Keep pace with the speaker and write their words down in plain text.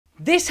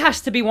This has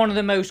to be one of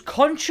the most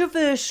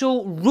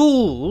controversial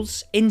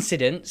rules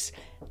incidents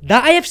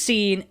that I have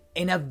seen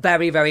in a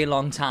very, very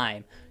long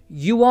time.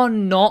 You are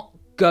not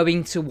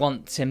going to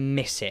want to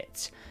miss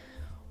it.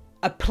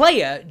 A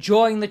player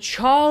during the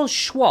Charles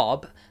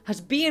Schwab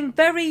has been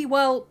very,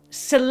 well,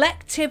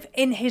 selective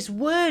in his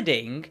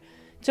wording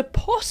to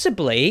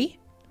possibly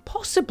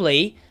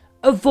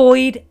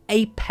avoid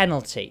a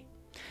penalty.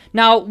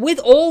 Now, with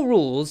all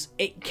rules,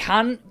 it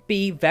can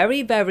be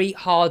very, very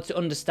hard to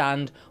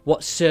understand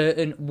what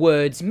certain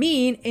words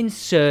mean in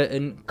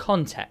certain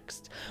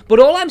contexts.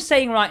 But all I'm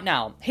saying right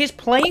now, his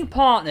playing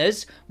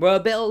partners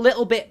were a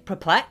little bit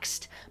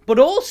perplexed, but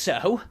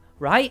also,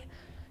 right,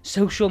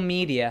 social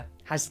media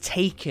has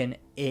taken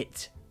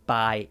it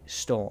by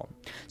storm.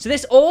 So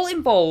this all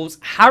involves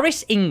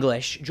Harris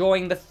English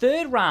during the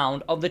third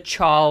round of the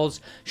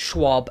Charles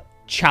Schwab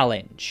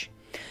Challenge.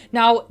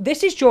 Now,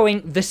 this is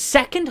during the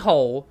second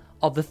hole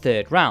of the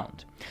third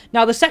round.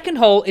 Now, the second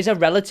hole is a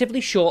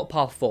relatively short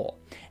par 4.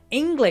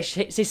 English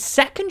hits his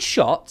second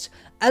shot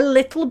a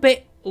little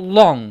bit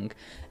long,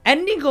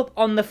 ending up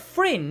on the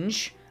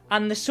fringe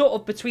and the sort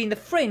of between the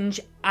fringe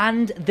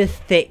and the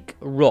thick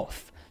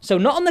rough. So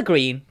not on the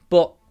green,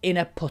 but in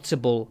a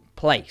puttable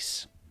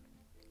place.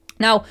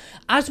 Now,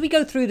 as we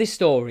go through this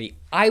story,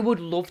 I would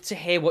love to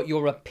hear what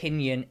your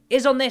opinion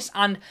is on this,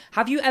 and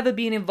have you ever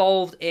been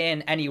involved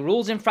in any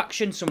rules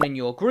infraction, someone in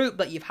your group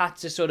that you've had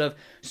to sort of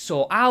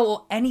sort out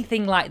or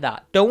anything like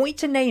that? Don't want you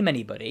to name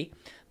anybody,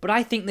 but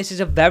I think this is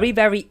a very,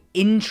 very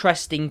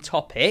interesting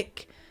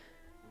topic.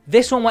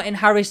 This one went in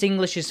Harris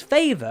English's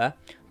favour,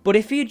 but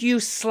if you'd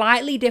use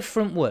slightly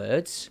different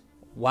words,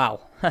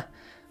 wow.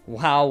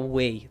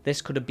 Wowee,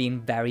 this could have been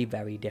very,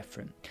 very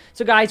different.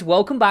 So guys,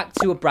 welcome back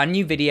to a brand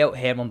new video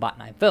here on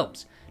Back9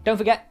 Films. Don't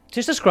forget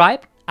to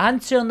subscribe and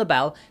turn on the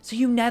bell so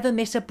you never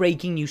miss a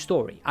breaking news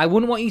story. I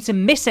wouldn't want you to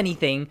miss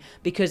anything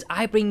because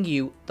I bring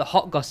you the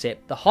hot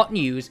gossip, the hot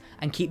news,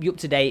 and keep you up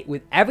to date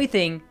with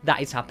everything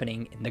that is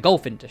happening in the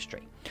golf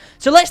industry.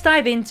 So let's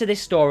dive into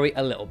this story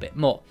a little bit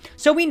more.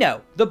 So we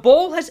know the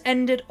ball has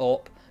ended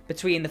up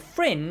between the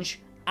fringe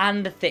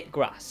and the thick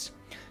grass.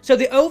 So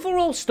the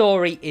overall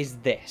story is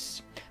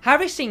this.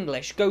 Harris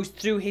English goes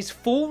through his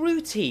full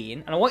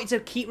routine, and I want you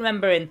to keep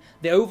remembering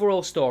the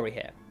overall story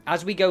here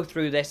as we go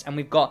through this, and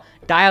we've got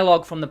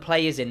dialogue from the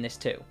players in this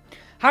too.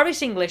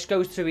 Harris English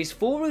goes through his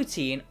full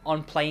routine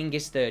on playing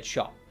his third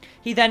shot.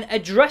 He then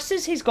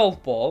addresses his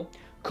golf ball,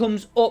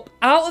 comes up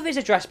out of his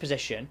address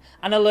position,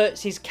 and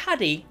alerts his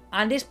caddy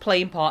and his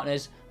playing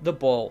partners the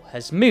ball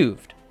has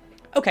moved.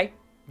 Okay,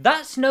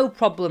 that's no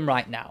problem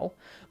right now,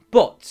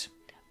 but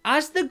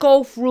as the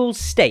golf rules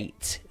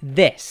state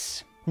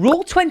this.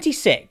 Rule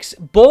 26,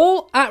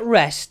 ball at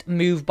rest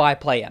moved by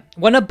player.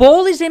 When a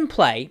ball is in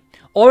play,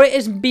 or it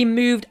has been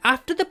moved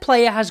after the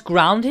player has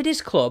grounded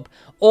his club,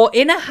 or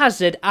in a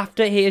hazard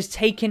after he has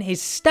taken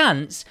his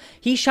stance,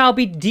 he shall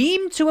be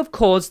deemed to have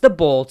caused the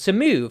ball to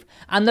move,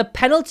 and the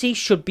penalty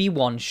should be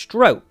 1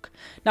 stroke.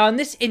 Now in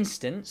this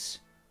instance,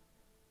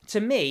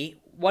 to me,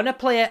 when a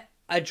player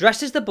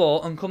addresses the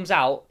ball and comes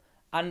out,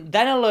 and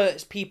then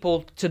alerts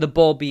people to the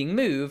ball being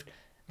moved,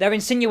 they're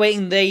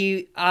insinuating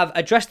they have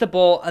addressed the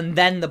ball and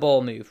then the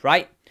ball moved,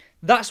 right?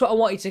 That's what I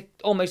want you to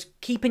almost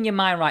keep in your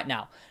mind right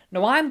now.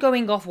 Now, I'm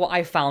going off what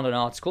I found on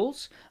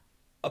articles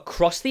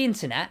across the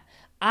internet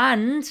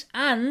and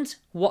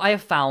what I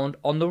have found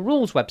on the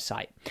rules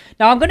website.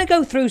 Now, I'm going to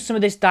go through some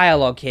of this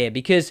dialogue here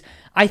because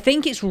I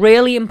think it's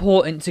really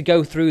important to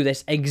go through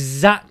this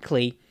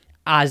exactly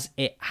as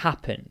it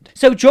happened.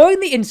 So during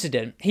the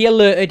incident, he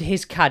alerted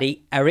his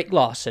caddy, Eric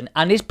Larson,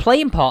 and his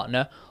playing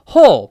partner,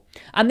 Hall,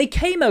 and they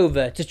came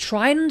over to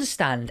try and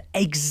understand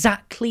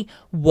exactly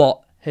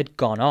what had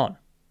gone on.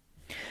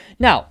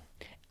 Now,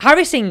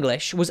 Harris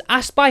English was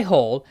asked by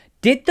Hall,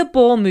 did the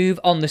ball move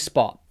on the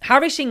spot?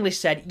 Harris English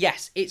said,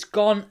 yes, it's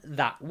gone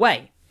that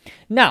way.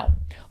 Now,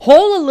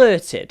 Hall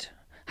alerted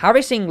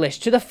Harris English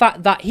to the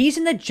fact that he's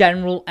in the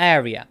general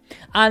area.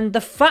 And the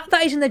fact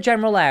that he's in the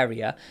general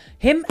area,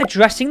 him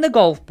addressing the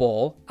golf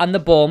ball and the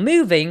ball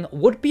moving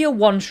would be a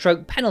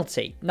 1-stroke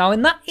penalty. Now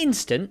in that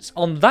instance,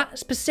 on that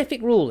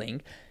specific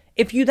ruling,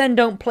 if you then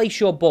don't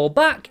place your ball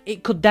back,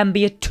 it could then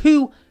be a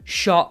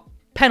 2-shot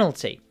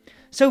penalty.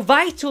 So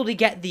vital to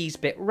get these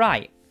bit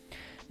right.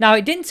 Now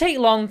it didn't take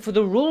long for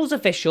the rules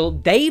official,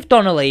 Dave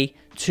Donnelly,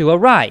 to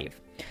arrive.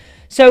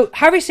 So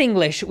Harris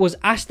English was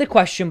asked the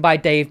question by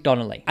Dave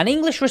Donnelly, and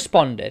English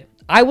responded,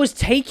 I was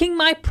taking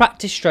my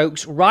practice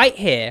strokes right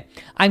here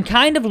and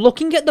kind of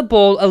looking at the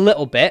ball a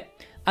little bit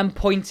and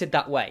pointed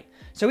that way.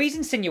 So he's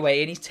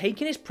insinuating he's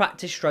taking his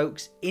practice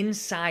strokes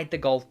inside the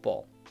golf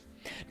ball.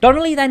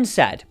 Donnelly then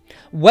said,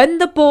 when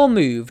the ball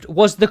moved,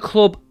 was the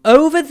club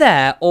over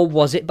there or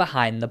was it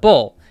behind the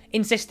ball?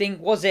 Insisting,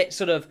 was it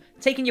sort of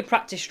taking your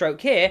practice stroke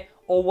here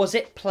or was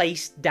it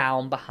placed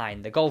down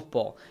behind the golf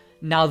ball?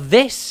 Now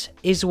this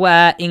is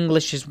where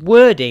English's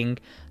wording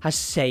has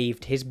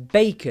saved his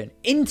bacon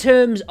in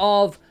terms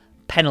of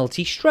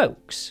penalty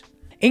strokes.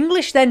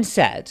 English then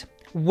said,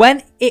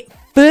 when it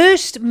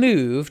first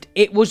moved,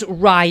 it was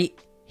right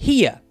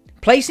here.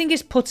 placing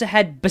his putter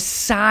head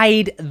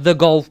beside the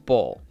golf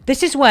ball.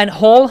 This is when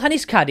Hall and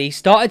his caddy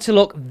started to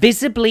look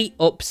visibly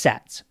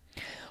upset.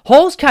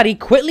 Hall's caddy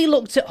quickly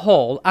looked at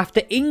Hall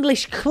after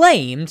English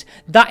claimed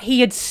that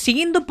he had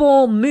seen the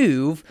ball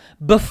move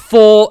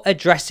before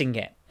addressing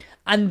it.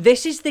 And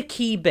this is the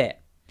key bit.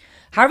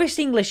 Harris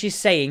English is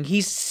saying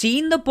he's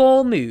seen the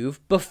ball move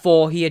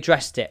before he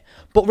addressed it.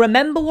 But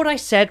remember what I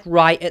said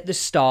right at the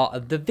start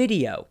of the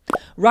video.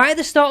 Right at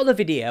the start of the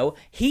video,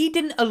 he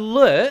didn't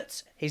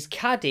alert his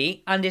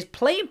caddy and his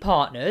playing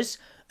partners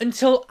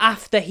until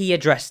after he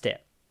addressed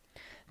it.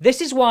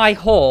 This is why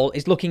Hall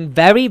is looking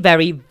very,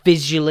 very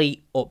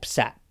visually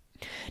upset.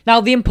 Now,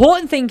 the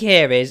important thing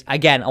here is,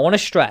 again, I want to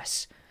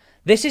stress,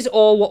 this is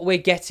all what we're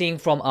getting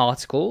from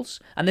articles,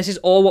 and this is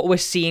all what we're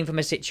seeing from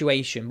a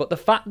situation. But the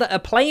fact that a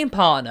playing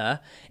partner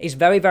is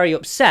very, very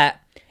upset,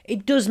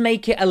 it does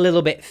make it a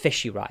little bit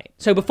fishy, right?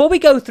 So before we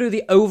go through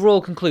the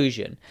overall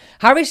conclusion,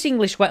 Harris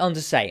English went on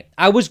to say,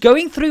 I was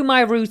going through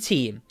my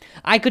routine.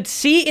 I could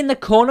see in the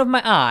corner of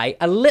my eye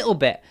a little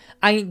bit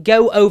and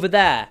go over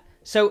there.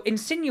 So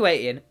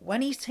insinuating,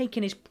 when he's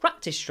taking his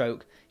practice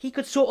stroke, he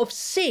could sort of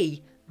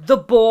see the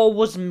ball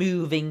was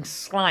moving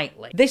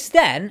slightly. This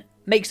then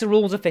makes the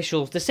rules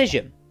official's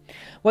decision.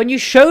 When you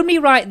showed me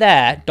right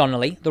there,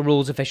 Donnelly, the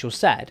rules official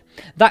said,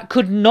 that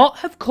could not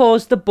have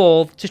caused the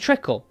ball to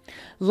trickle.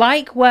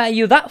 Like where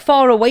you're that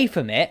far away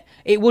from it,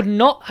 it would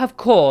not have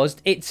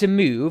caused it to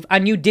move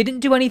and you didn't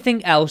do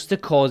anything else to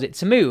cause it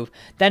to move.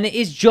 Then it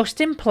is just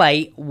in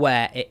play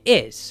where it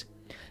is.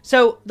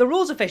 So the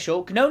rules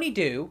official can only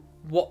do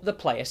what the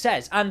player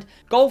says. And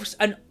golf's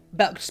a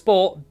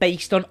sport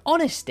based on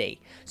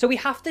honesty. So we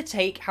have to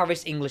take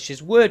Harris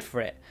English's word for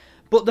it.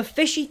 But the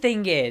fishy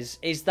thing is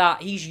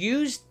that he's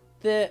used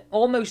the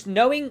almost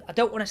knowing, I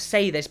don't want to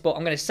say this, but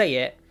I'm going to say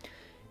it,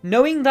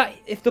 knowing that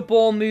if the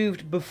ball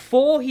moved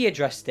before he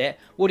addressed it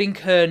would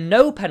incur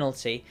no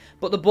penalty,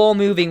 but the ball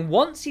moving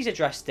once he's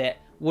addressed it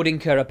would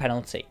incur a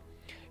penalty.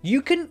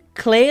 You can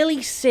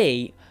clearly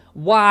see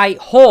why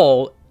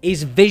Hall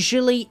is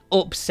visually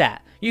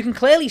upset. You can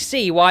clearly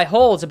see why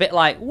Hall's a bit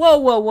like, whoa,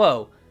 whoa,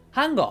 whoa,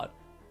 hang on.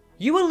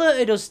 You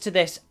alerted us to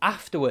this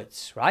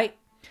afterwards, right?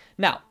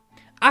 Now,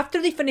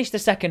 after they finished the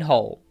second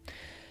hole,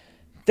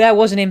 there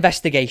was an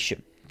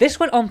investigation. This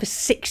went on for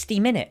 60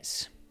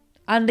 minutes,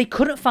 and they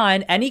couldn't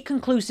find any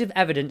conclusive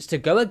evidence to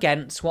go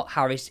against what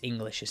Harris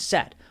English has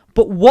said.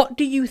 But what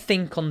do you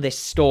think on this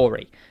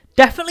story?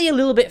 Definitely a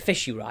little bit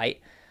fishy, right?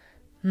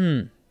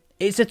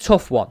 It's a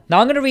tough one. Now,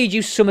 I'm going to read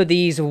you some of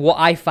these of what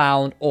I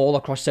found all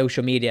across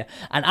social media,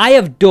 and I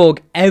have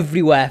dug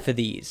everywhere for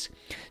these.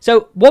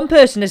 So, one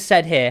person has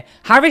said here,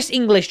 Harris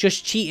English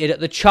just cheated at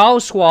the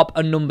Charles Schwab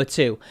on number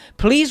 2.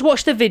 Please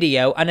watch the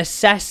video and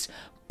assess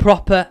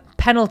proper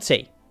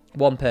penalty,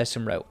 one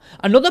person wrote.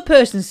 Another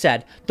person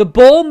said, the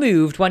ball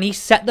moved when he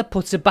set the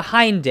putter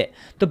behind it.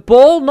 The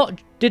ball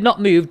did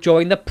not move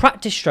during the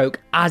practice stroke,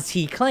 as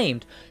he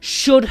claimed.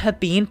 Should have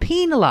been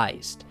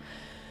penalised.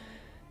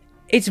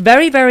 It's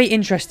very, very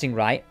interesting,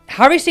 right?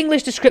 Harris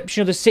English's description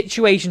of the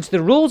situation to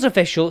the rules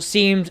official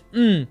seemed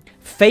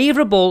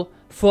favourable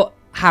for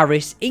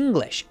Harris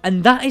English.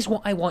 And that is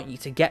what I want you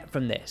to get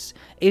from this,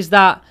 is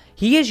that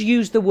he has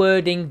used the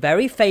wording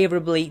very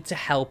favourably to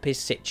help his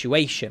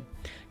situation.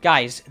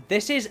 Guys,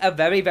 this is a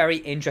very, very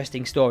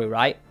interesting story,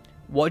 right?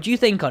 What do you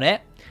think on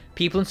it?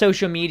 People on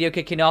social media are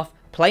kicking off.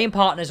 Playing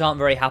partners aren't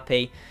very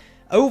happy.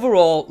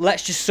 Overall,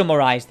 let's just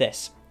summarise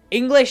this.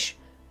 English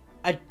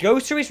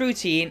goes through his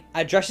routine,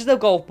 addresses the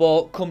golf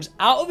ball, comes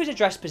out of his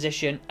address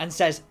position and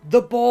says,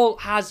 the ball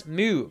has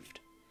moved.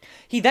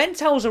 He then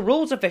tells a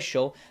rules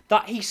official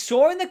that he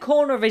saw in the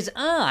corner of his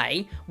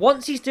eye,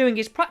 once he's doing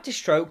his practice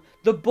stroke,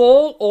 the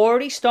ball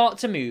already start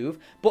to move,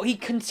 but he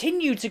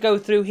continued to go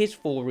through his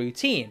full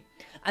routine.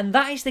 And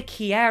that is the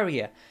key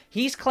area.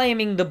 He's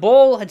claiming the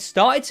ball had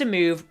started to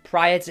move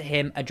prior to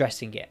him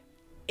addressing it.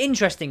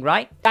 Interesting,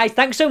 right? Guys,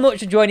 thanks so much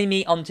for joining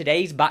me on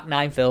today's Back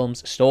 9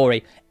 Films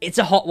story. It's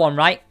a hot one,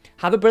 right?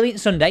 Have a brilliant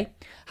Sunday.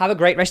 Have a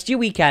great rest of your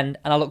weekend.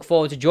 And I look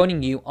forward to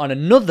joining you on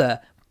another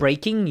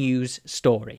breaking news story.